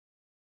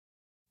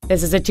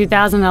This is a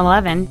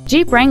 2011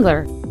 Jeep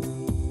Wrangler.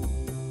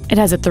 It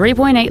has a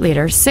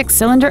 3.8-liter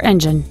six-cylinder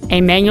engine, a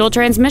manual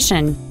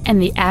transmission,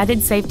 and the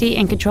added safety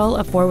and control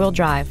of four-wheel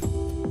drive.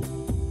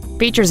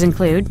 Features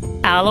include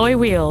alloy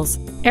wheels,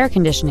 air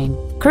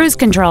conditioning, cruise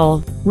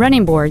control,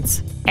 running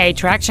boards, a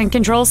traction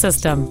control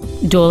system,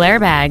 dual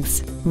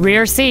airbags,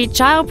 rear seat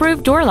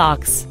child-proof door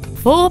locks,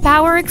 full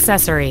power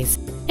accessories,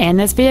 and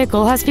this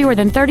vehicle has fewer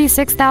than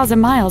 36,000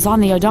 miles on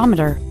the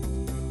odometer.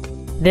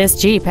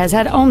 This Jeep has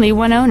had only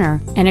one owner,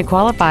 and it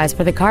qualifies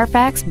for the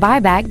Carfax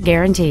buyback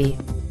guarantee.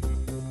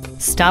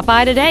 Stop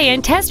by today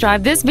and test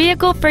drive this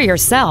vehicle for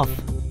yourself.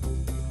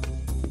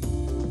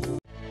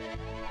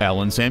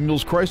 Allen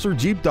Samuels Chrysler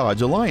Jeep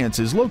Dodge Alliance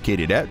is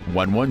located at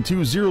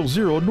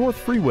 11200 North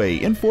Freeway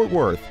in Fort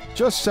Worth,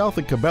 just south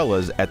of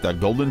Cabela's at the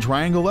Golden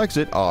Triangle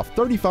exit off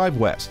 35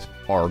 West.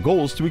 Our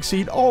goal is to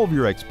exceed all of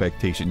your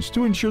expectations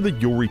to ensure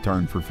that you'll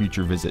return for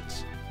future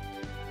visits.